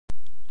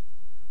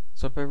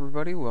What's up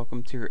everybody,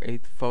 welcome to your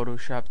 8th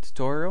Photoshop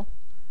tutorial.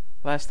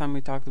 Last time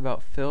we talked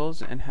about fills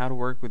and how to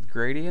work with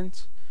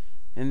gradients,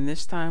 and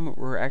this time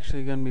we're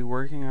actually going to be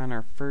working on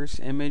our first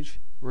image.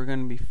 We're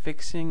going to be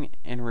fixing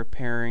and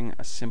repairing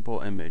a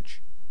simple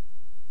image.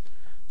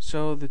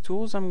 So the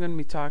tools I'm going to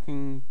be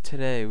talking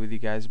today with you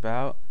guys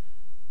about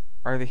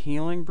are the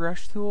healing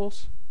brush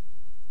tools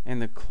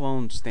and the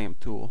clone stamp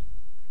tool.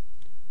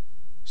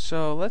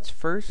 So let's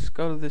first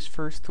go to this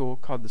first tool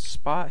called the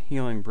Spot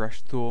Healing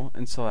Brush tool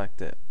and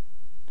select it.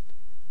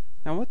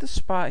 Now what the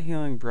Spot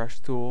Healing Brush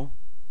tool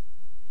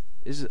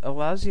is, it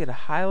allows you to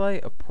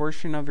highlight a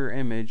portion of your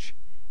image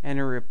and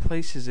it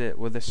replaces it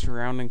with the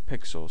surrounding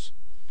pixels.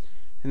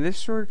 And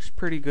this works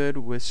pretty good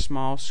with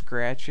small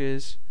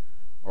scratches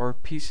or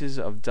pieces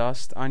of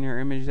dust on your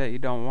image that you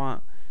don't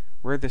want,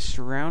 where the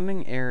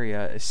surrounding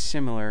area is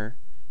similar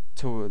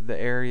to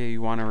the area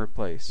you want to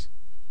replace.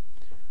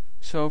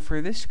 So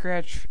for this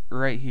scratch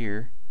right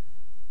here,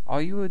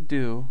 all you would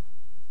do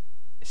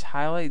is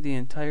highlight the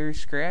entire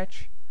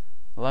scratch,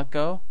 let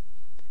go,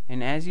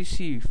 and as you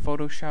see,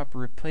 Photoshop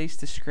replaced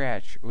the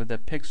scratch with the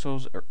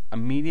pixels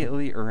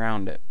immediately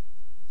around it.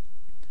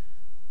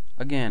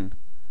 Again,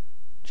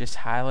 just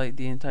highlight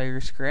the entire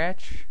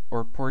scratch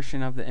or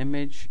portion of the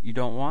image you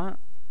don't want,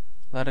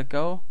 let it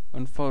go,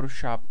 and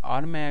Photoshop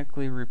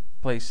automatically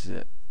replaces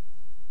it.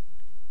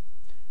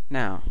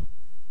 Now,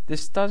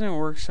 this doesn't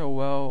work so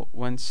well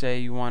when, say,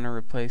 you want to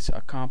replace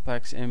a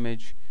complex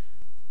image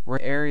where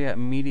the area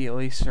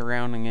immediately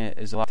surrounding it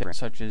is a lot different,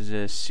 such as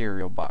a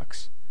cereal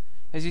box.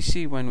 As you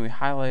see, when we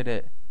highlight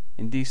it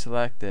and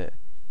deselect it,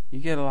 you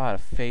get a lot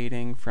of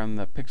fading from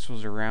the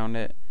pixels around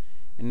it,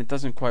 and it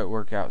doesn't quite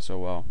work out so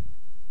well.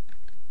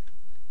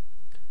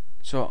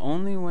 So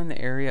only when the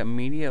area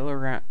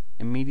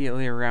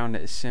immediately around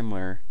it is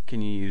similar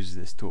can you use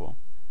this tool.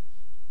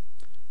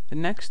 The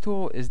next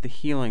tool is the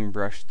Healing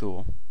Brush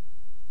tool.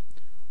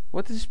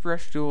 What this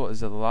brush tool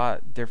is a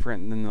lot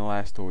different than the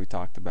last tool we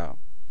talked about.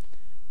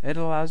 It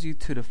allows you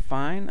to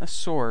define a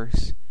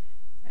source,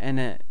 and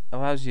it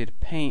allows you to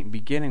paint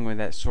beginning with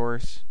that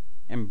source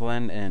and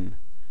blend in.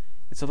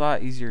 It's a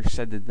lot easier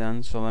said than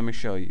done, so let me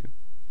show you.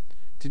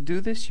 To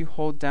do this, you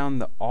hold down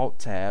the Alt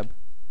tab,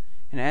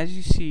 and as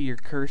you see, your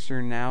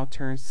cursor now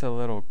turns to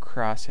little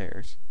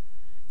crosshairs.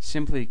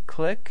 Simply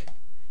click,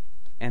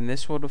 and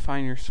this will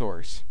define your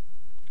source.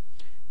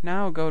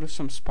 Now go to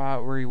some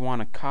spot where you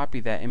want to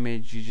copy that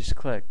image you just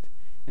clicked,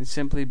 and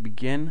simply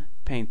begin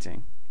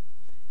painting.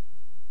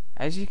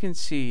 As you can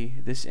see,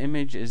 this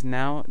image is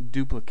now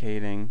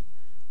duplicating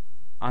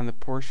on the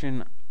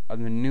portion of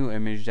the new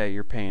image that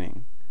you're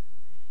painting.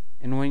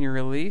 And when you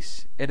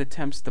release, it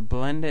attempts to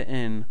blend it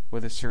in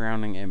with the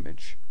surrounding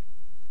image.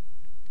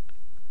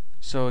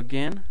 So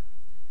again,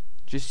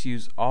 just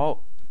use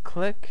Alt,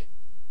 click,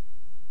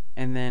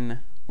 and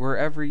then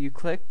wherever you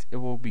clicked, it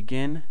will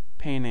begin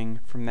painting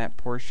from that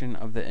portion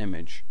of the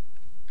image.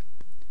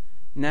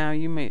 Now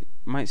you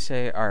might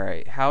say,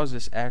 alright, how is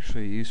this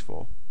actually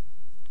useful?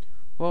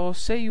 Well,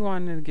 say you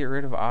wanted to get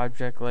rid of an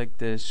object like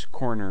this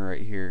corner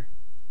right here.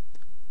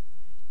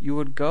 You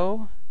would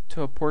go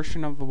to a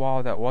portion of the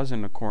wall that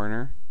wasn't a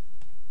corner,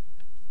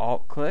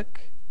 Alt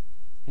click,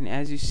 and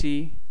as you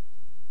see,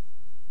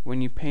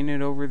 when you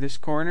painted over this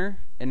corner,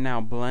 it now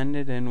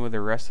blended in with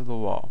the rest of the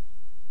wall.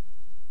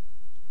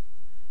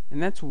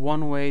 And that's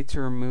one way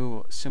to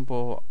remove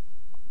simple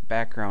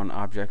background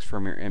objects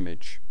from your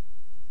image.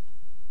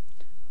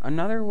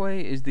 Another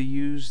way is to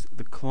use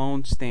the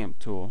Clone Stamp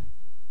tool.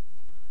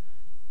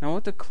 Now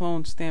what the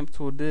Clone Stamp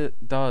tool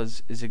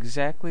does is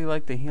exactly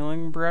like the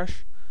Healing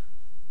Brush.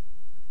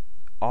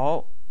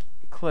 Alt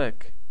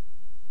click,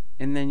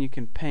 and then you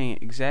can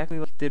paint exactly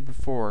like you did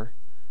before,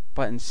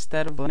 but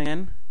instead of blending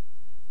in,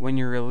 when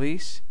you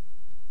release,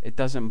 it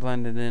doesn't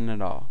blend it in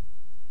at all.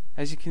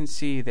 As you can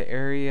see, the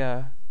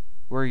area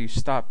where you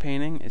stop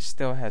painting, it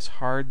still has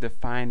hard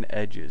defined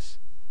edges.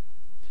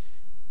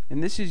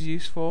 And this is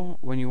useful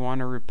when you want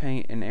to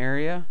repaint an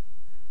area,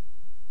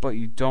 but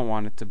you don't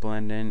want it to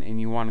blend in and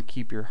you want to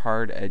keep your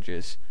hard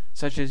edges,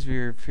 such as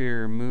if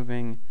you're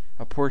moving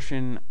a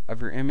portion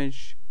of your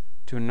image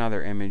to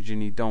another image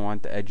and you don't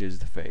want the edges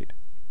to fade.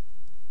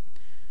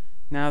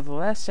 Now the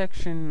last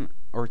section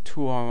or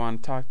tool I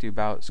want to talk to you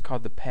about is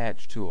called the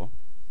Patch tool.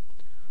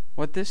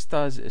 What this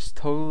does is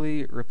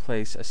totally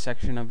replace a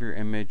section of your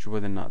image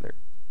with another.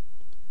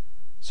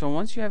 So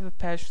once you have the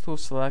Patch tool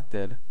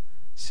selected,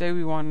 say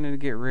we wanted to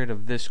get rid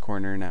of this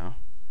corner now.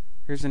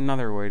 Here's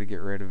another way to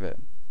get rid of it.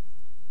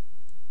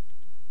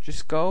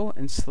 Just go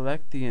and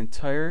select the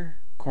entire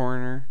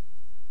corner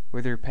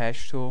with your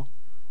Patch tool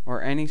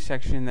or any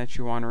section that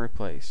you want to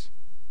replace.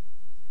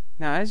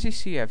 Now as you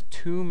see, you have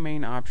two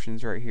main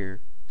options right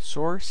here,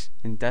 source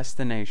and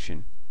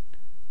destination.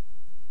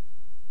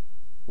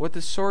 What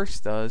the source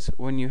does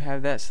when you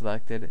have that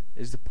selected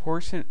is the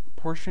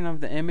portion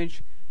of the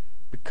image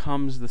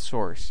becomes the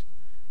source.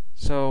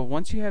 So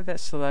once you have that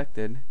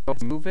selected,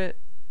 move it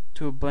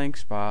to a blank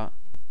spot,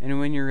 and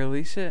when you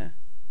release it,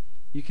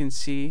 you can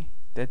see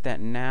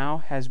that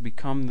now has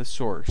become the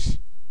source.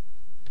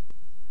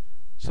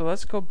 So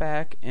let's go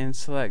back and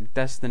select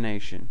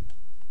destination.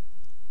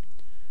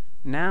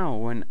 Now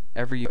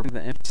whenever you open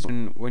the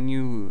image, when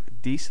you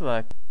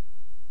deselect,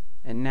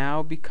 it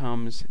now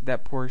becomes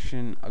that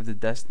portion of the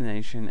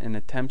destination and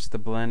attempts to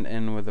blend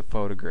in with the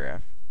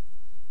photograph.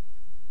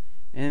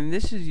 And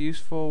this is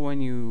useful when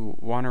you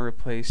want to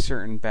replace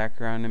certain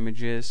background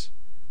images.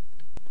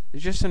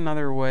 It's just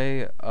another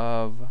way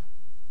of,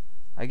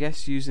 I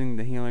guess, using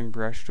the healing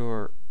brush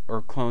tool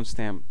or clone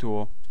stamp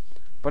tool,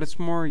 but it's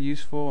more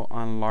useful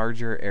on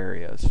larger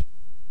areas.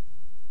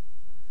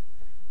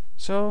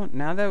 So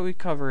now that we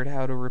covered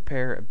how to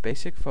repair a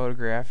basic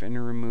photograph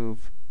and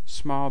remove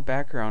small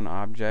background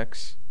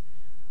objects,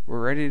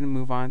 we're ready to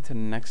move on to the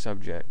next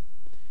subject.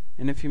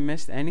 And if you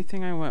missed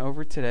anything I went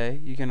over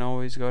today, you can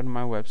always go to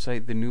my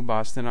website,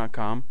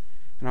 thenewboston.com,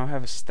 and I'll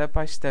have a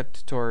step-by-step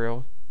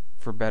tutorial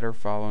for better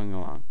following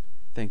along.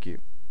 Thank you.